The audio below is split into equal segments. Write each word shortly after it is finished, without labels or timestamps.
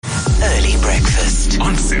Breakfast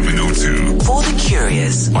on 702 for the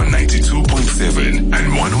curious on 92.7 and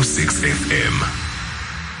 106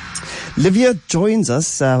 FM. Livia joins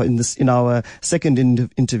us in our second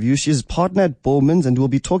interview. She is partner at Bowmans, and we'll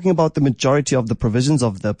be talking about the majority of the provisions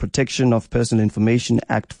of the Protection of Personal Information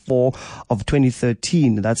Act 4 of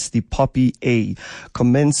 2013. That's the POPIA,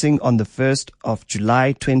 commencing on the 1st of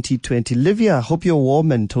July 2020. Livia, I hope you're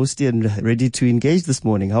warm and toasty and ready to engage this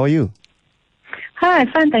morning. How are you? Hi,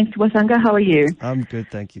 fine, thanks, Wasanga. How are you? I'm good,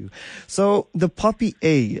 thank you. So the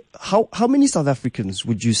POPIA, how many South Africans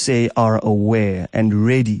would you say are aware and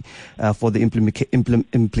ready for the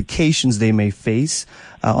implications they may face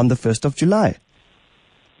on the 1st of July?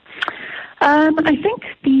 I think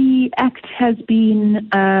the Act has been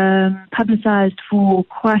publicized for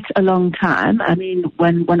quite a long time. I mean,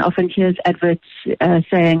 one often hears adverts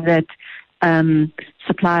saying that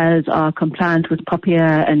suppliers are compliant with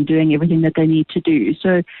POPIA and doing everything that they need to do.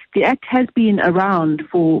 So the Act has been around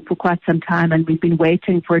for quite some time, and we've been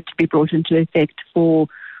waiting for it to be brought into effect for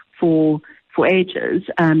ages.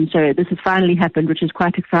 So this has finally happened, which is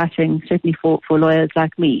quite exciting, certainly for lawyers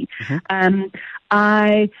like me. Mm-hmm.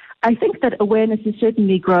 I think that awareness is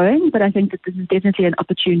certainly growing, but I think that this is definitely an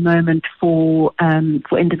opportune moment for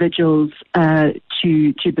individuals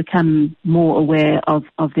to become more aware of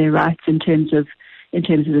their rights in terms of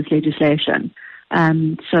this legislation.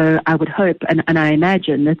 So I would hope and I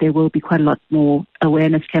imagine that there will be quite a lot more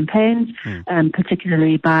awareness campaigns,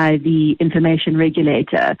 particularly by the information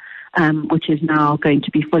regulator, which is now going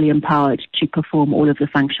to be fully empowered to perform all of the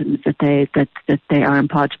functions that they are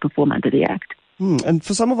empowered to perform under the Act. And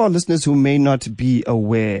for some of our listeners who may not be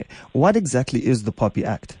aware, what exactly is the POPIA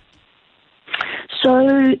Act? So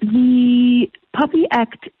the POPIA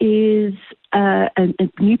Act is a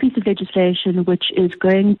new piece of legislation which is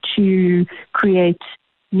going to create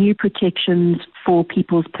new protections for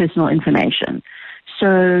people's personal information.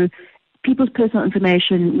 So people's personal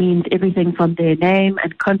information means everything from their name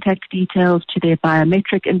and contact details to their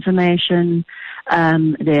biometric information,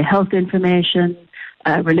 their health information,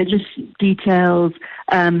 religious details,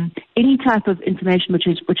 any type of information which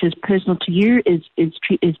is personal to you is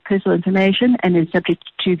personal information and is subject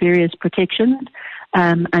to various protections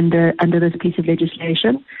under this piece of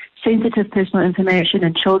legislation. Sensitive personal information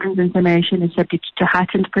and children's information is subject to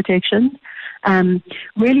heightened protections.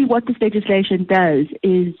 Really, what this legislation does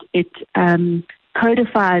is it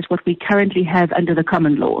codifies what we currently have under the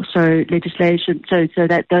common law. So legislation, so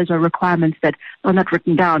that those are requirements that are not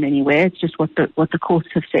written down anywhere. It's just what the courts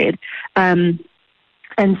have said. And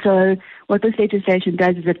so what this legislation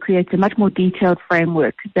does is it creates a much more detailed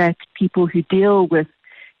framework that people who deal with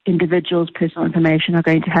individuals' personal information are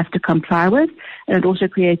going to have to comply with. And it also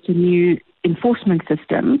creates a new enforcement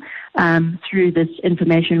system through this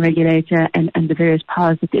information regulator and the various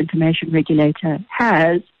powers that the information regulator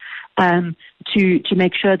has to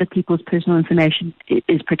make sure that people's personal information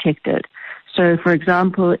is protected. So, for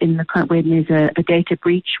example, when there's a data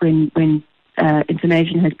breach, when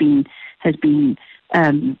information has been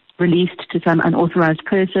released to some unauthorized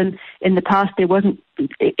person, in the past there wasn't.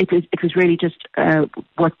 It was really just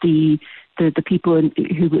what the people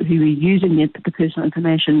who were using the personal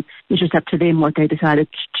information, it was just up to them what they decided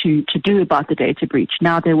to do about the data breach.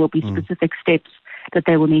 Now there will be specific steps that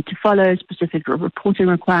they will need to follow, specific reporting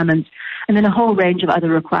requirements, and then a whole range of other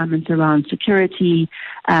requirements around security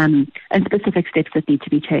and specific steps that need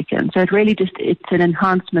to be taken. So it's an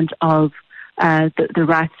enhancement of the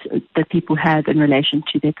rights that people have in relation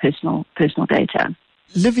to their personal data.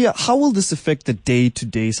 Livia, how will this affect the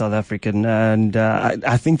day-to-day South African? And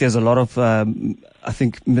I think there's a lot of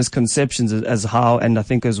misconceptions as how, and I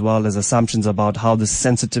think as well as assumptions about how this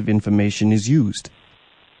sensitive information is used.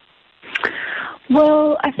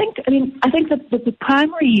 Well, I think that the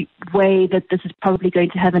primary way that this is probably going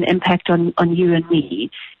to have an impact on you and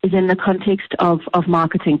me is in the context of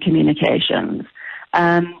marketing communications.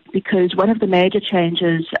 Because one of the major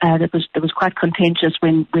changes that was quite contentious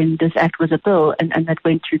when this act was a bill and that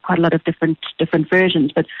went through quite a lot of different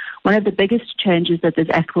versions. But one of the biggest changes that this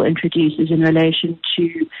act will introduce is in relation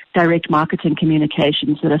to direct marketing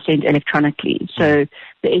communications that are sent electronically. So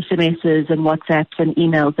the SMSs and WhatsApps and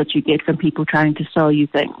emails that you get from people trying to sell you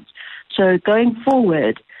things. So going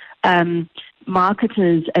forward,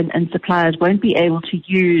 marketers and suppliers won't be able to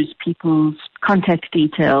use people's contact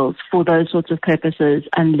details for those sorts of purposes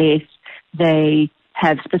unless they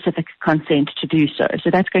have specific consent to do so.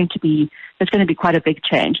 So that's going to be quite a big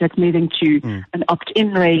change. That's moving to an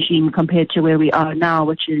opt-in regime compared to where we are now,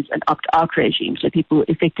 which is an opt-out regime. So people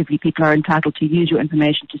are entitled to use your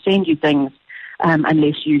information to send you things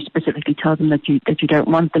unless you specifically tell them that you don't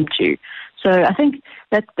want them to. So I think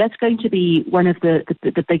that's going to be one of the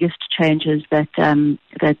biggest changes that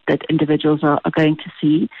individuals are going to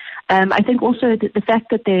see. I think also that the fact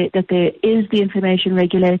that there is the information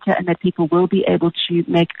regulator and that people will be able to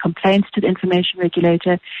make complaints to the information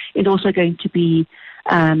regulator is also going to be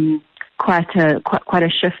quite a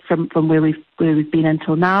shift from where we've been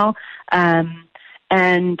until now,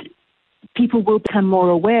 and people will become more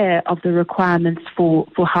aware of the requirements for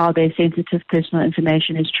how their sensitive personal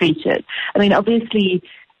information is treated. I mean, obviously,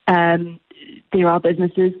 there are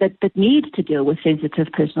businesses that need to deal with sensitive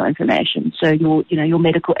personal information. So your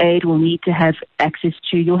medical aid will need to have access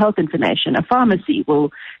to your health information. A pharmacy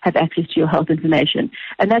will have access to your health information.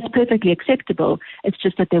 And that's perfectly acceptable. It's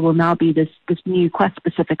just that there will now be this new, quite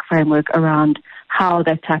specific framework around how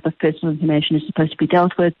that type of personal information is supposed to be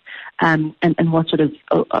dealt with, and what sort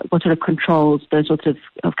of controls those sorts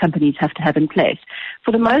of companies have to have in place.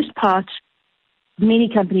 For the most part, many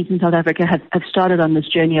companies in South Africa have started on this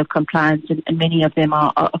journey of compliance, and many of them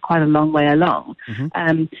are quite a long way along.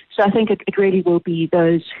 Mm-hmm. So I think it really will be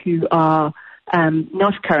those who are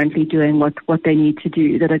not currently doing what they need to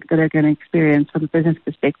do that are going to experience, from a business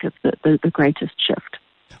perspective, the greatest shift.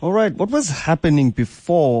 All right. What was happening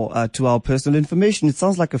before to our personal information? It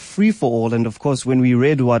sounds like a free-for-all. And, of course, when we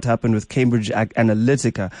read what happened with Cambridge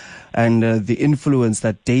Analytica and the influence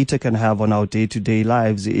that data can have on our day-to-day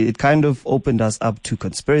lives, it kind of opened us up to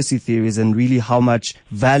conspiracy theories and really how much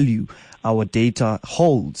value our data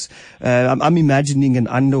holds. I'm imagining an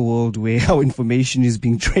underworld where our information is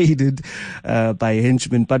being traded by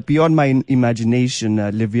henchmen. But beyond my imagination,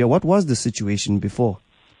 Livia, what was the situation before?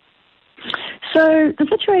 So the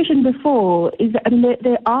situation before is that,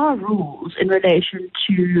 there are rules in relation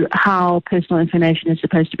to how personal information is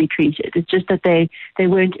supposed to be treated. It's just that they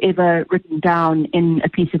weren't ever written down in a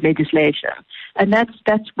piece of legislation. And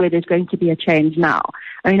that's where there's going to be a change now.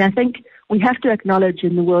 I think we have to acknowledge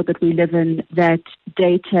in the world that we live in that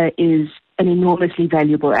data is an enormously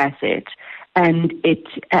valuable asset, and it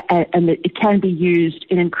can be used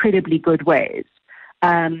in incredibly good ways.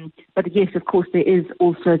 But yes, of course, there is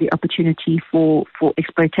also the opportunity for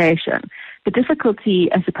exploitation. The difficulty,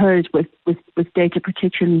 I suppose, with data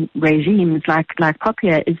protection regimes like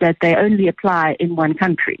POPIA is that they only apply in one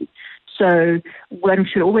country. So one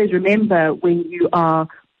should always remember, when you are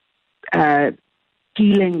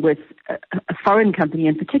dealing with a foreign company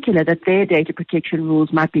in particular, that their data protection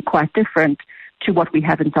rules might be quite different to what we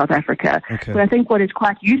have in South Africa. Okay. But I think what is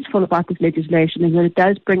quite useful about this legislation is that it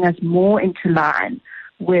does bring us more into line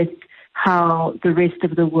with how the rest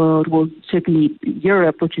of the world, well, certainly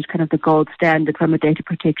Europe, which is kind of the gold standard from a data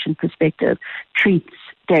protection perspective, treats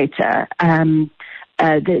data. In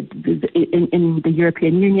the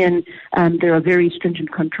European Union, there are very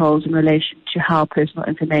stringent controls in relation to how personal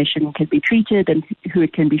information can be treated and who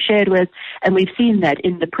it can be shared with. And we've seen that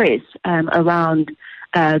in the press around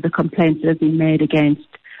the complaints that have been made against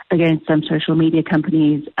some social media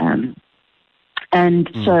companies.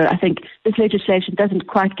 So I think this legislation doesn't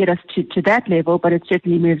quite get us to that level, but it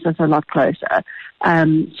certainly moves us a lot closer.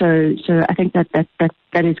 So I think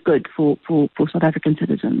that is good for South African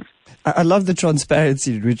citizens. I love the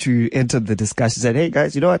transparency in which you entered the discussion. Said, hey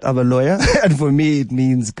guys, you know what? I'm a lawyer, and for me it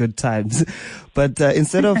means good times. But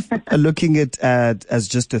instead of looking at it as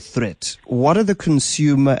just a threat, what are the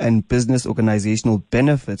consumer and business organizational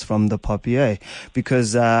benefits from the POPIA?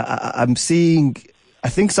 Because I'm seeing, I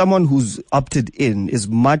think someone who's opted in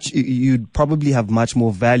you'd probably have much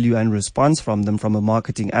more value and response from them from a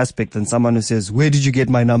marketing aspect than someone who says, where did you get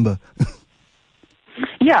my number?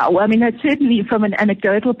 Yeah, well, that's certainly from an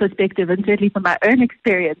anecdotal perspective, and certainly from my own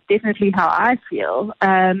experience, definitely how I feel.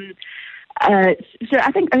 So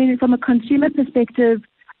I think, from a consumer perspective,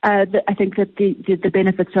 I think that the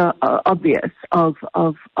benefits are obvious of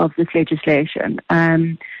this legislation.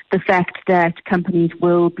 The fact that companies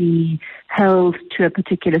will be held to a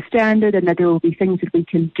particular standard, and that there will be things that we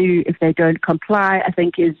can do if they don't comply, I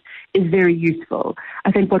think is very useful.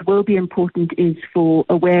 I think what will be important is for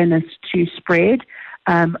awareness to spread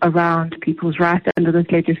around people's rights under this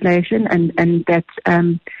legislation, and that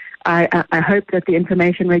I hope that the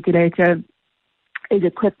information regulator is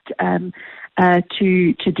equipped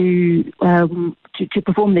to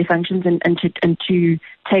perform their functions and to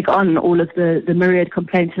take on all of the myriad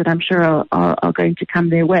complaints that I'm sure are going to come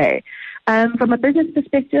their way. From a business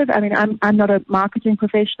perspective, I'm not a marketing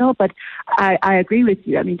professional, but I agree with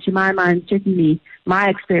you. To my mind, certainly my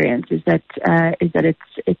experience is that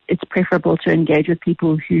it's preferable to engage with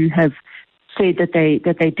people who have said that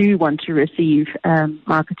they do want to receive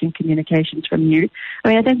marketing communications from you.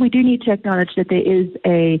 I think we do need to acknowledge that there is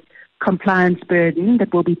a compliance burden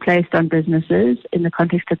that will be placed on businesses in the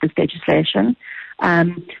context of this legislation.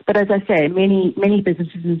 But as I say, many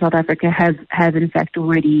businesses in South Africa have in fact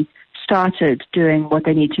already started doing what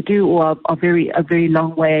they need to do, or are a very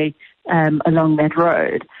long way along that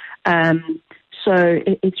road. So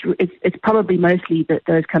it's probably mostly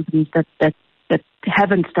those companies that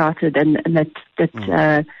haven't started and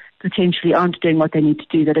that potentially aren't doing what they need to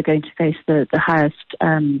do that are going to face the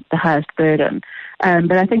highest burden.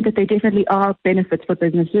 But I think that there definitely are benefits for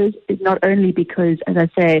businesses, not only because, as I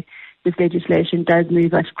say, this legislation does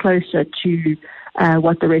move us closer to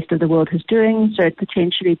what the rest of the world is doing, so it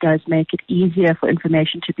potentially does make it easier for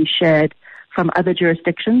information to be shared from other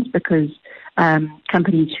jurisdictions, because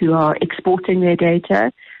companies who are exporting their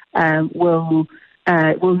data will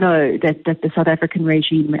know that the South African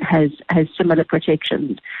regime has similar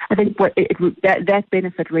protections. I think that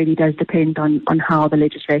benefit really does depend on how the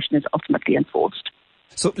legislation is ultimately enforced.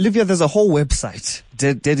 So, Livia, there's a whole website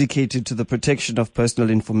dedicated to the Protection of Personal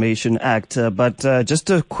Information Act, but just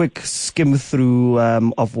a quick skim through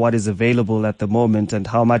of what is available at the moment and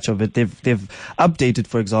how much of it they've updated,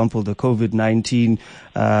 for example, the COVID-19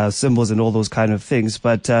 symbols and all those kind of things.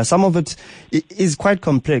 But some of it is quite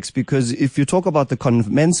complex, because if you talk about the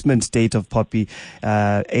commencement date of POPI,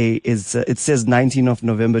 it says 19th of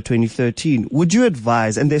November 2013. Would you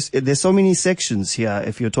advise, and there's so many sections here,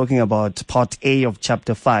 if you're talking about Part A of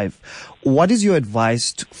Chapter 5, what is your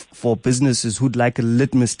advice for businesses who'd like a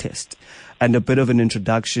litmus test and a bit of an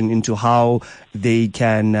introduction into how they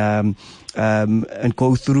can and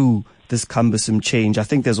go through this cumbersome change? I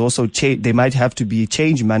think there's also there might have to be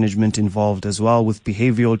change management involved as well, with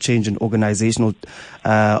behavioral change and organizational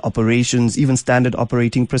operations, even standard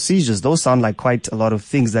operating procedures. Those sound like quite a lot of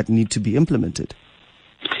things that need to be implemented.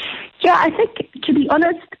 Yeah, I think, to be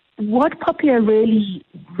honest, what POPIA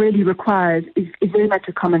really requires is very much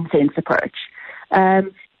a common sense approach.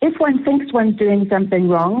 If one thinks one's doing something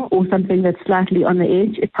wrong or something that's slightly on the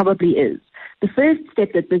edge, it probably is. The first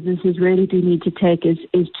step that businesses really do need to take is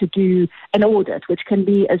to do an audit, which can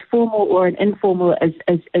be as formal or as informal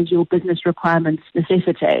as your business requirements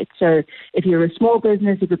necessitate. So if you're a small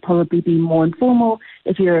business, it would probably be more informal.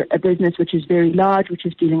 If you're a business which is very large, which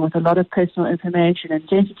is dealing with a lot of personal information and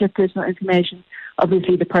sensitive personal information,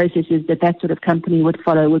 obviously the processes that sort of company would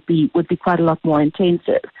follow would be quite a lot more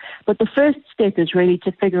intensive. But the first step is really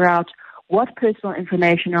to figure out what personal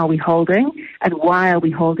information are we holding and why are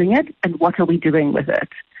we holding it and what are we doing with it.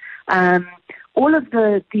 All of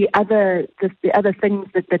the other things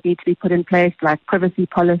that need to be put in place, like privacy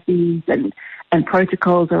policies and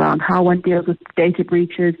protocols around how one deals with data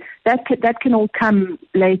breaches, that can all come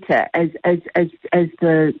later as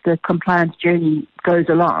the compliance journey goes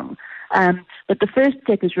along. But the first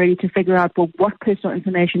step is really to figure out, well, what personal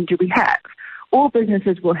information do we have? All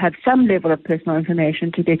businesses will have some level of personal information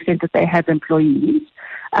to the extent that they have employees,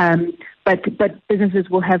 but businesses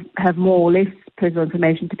will have more or less personal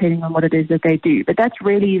information depending on what it is that they do. But that's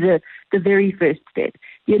really the very first step.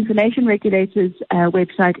 The Information Regulators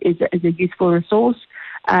website is a useful resource,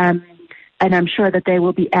 and I'm sure that they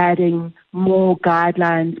will be adding more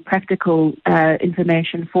guidelines, practical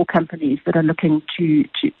information for companies that are looking to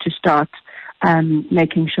start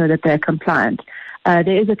making sure that they're compliant.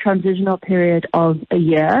 There is a transitional period of a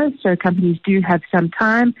year, so companies do have some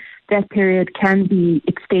time. That period can be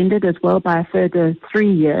extended as well by a further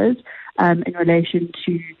 3 years in relation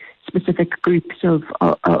to specific groups of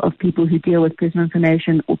people who deal with personal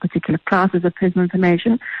information or particular classes of personal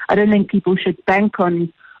information. I don't think people should bank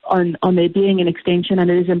on there being an extension,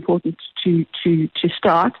 and it is important to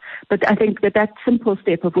start. But I think that simple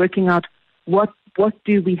step of working out what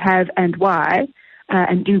do we have and why,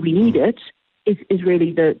 and do we need it, is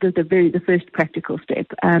really the first practical step.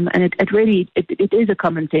 And it is a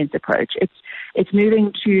common sense approach. It's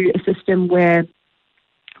moving to a system where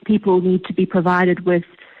people need to be provided with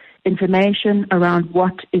information around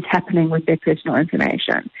what is happening with their personal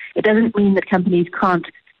information. It doesn't mean that companies can't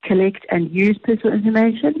collect and use personal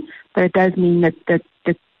information, but it does mean that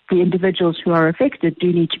the individuals who are affected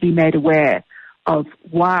do need to be made aware of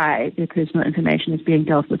why their personal information is being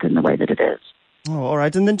dealt with in the way that it is. Oh, all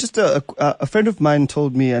right. And then just a friend of mine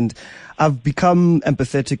told me, and I've become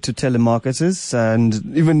empathetic to telemarketers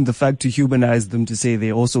and even the fact to humanize them, to say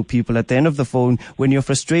they're also people. At the end of the phone, when you're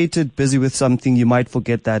frustrated, busy with something, you might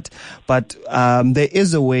forget that. But there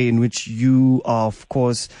is a way in which you are, of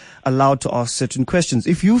course, allowed to ask certain questions.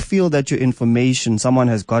 If you feel that your information, someone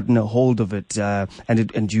has gotten a hold of it,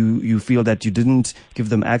 and you feel that you didn't give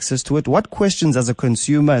them access to it, what questions as a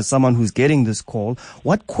consumer, as someone who's getting this call,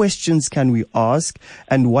 what questions can we ask ask,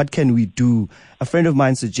 and what can we do? A friend of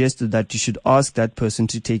mine suggested that you should ask that person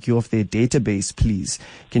to take you off their database, please.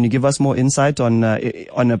 Can you give us more insight on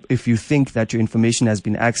if you think that your information has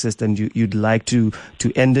been accessed and you'd like to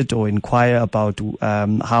end it, or inquire about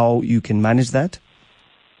how you can manage that?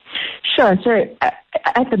 Sure. So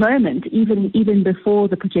at the moment, even before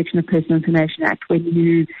the Protection of Personal Information Act, when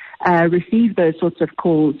you receive those sorts of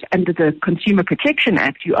calls under the Consumer Protection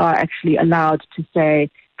Act, you are actually allowed to say,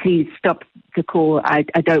 please stop the call. I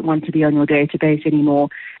don't want to be on your database anymore.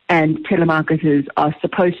 And telemarketers are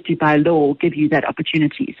supposed to, by law, give you that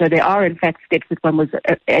opportunity. So there are, in fact, steps that one was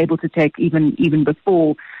able to take even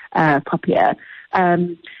before POPIA.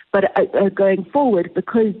 But going forward,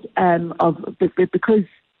 because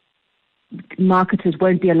marketers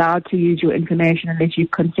won't be allowed to use your information unless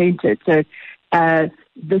you've consented. So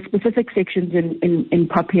the specific sections in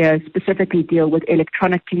POPIA specifically deal with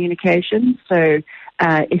electronic communications, so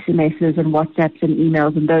SMSs and WhatsApps and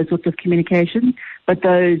emails and those sorts of communications. But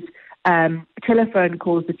those telephone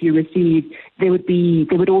calls that you receive, there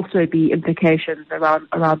would also be implications around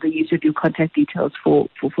the use of your contact details for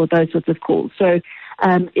those sorts of calls. So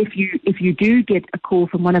if you do get a call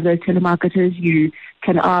from one of those telemarketers, you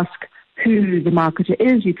can ask who the marketer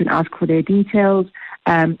is, you can ask for their details,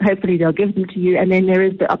 hopefully they'll give them to you, and then there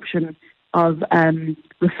is the option of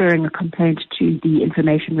referring a complaint to the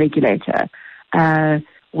information regulator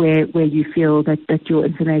where you feel that your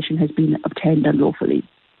information has been obtained unlawfully.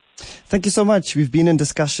 Thank you so much. We've been in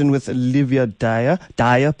discussion with Livia Dyer,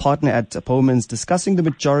 partner at Bowmans, discussing the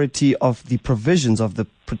majority of the provisions of the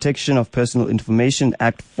Protection of Personal Information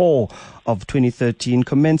Act 4 of 2013,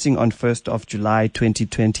 commencing on 1st of July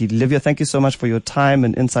 2020. Livia, thank you so much for your time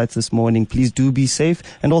and insights this morning. Please do be safe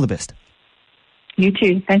and all the best. You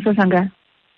too. Thanks, Wasanga.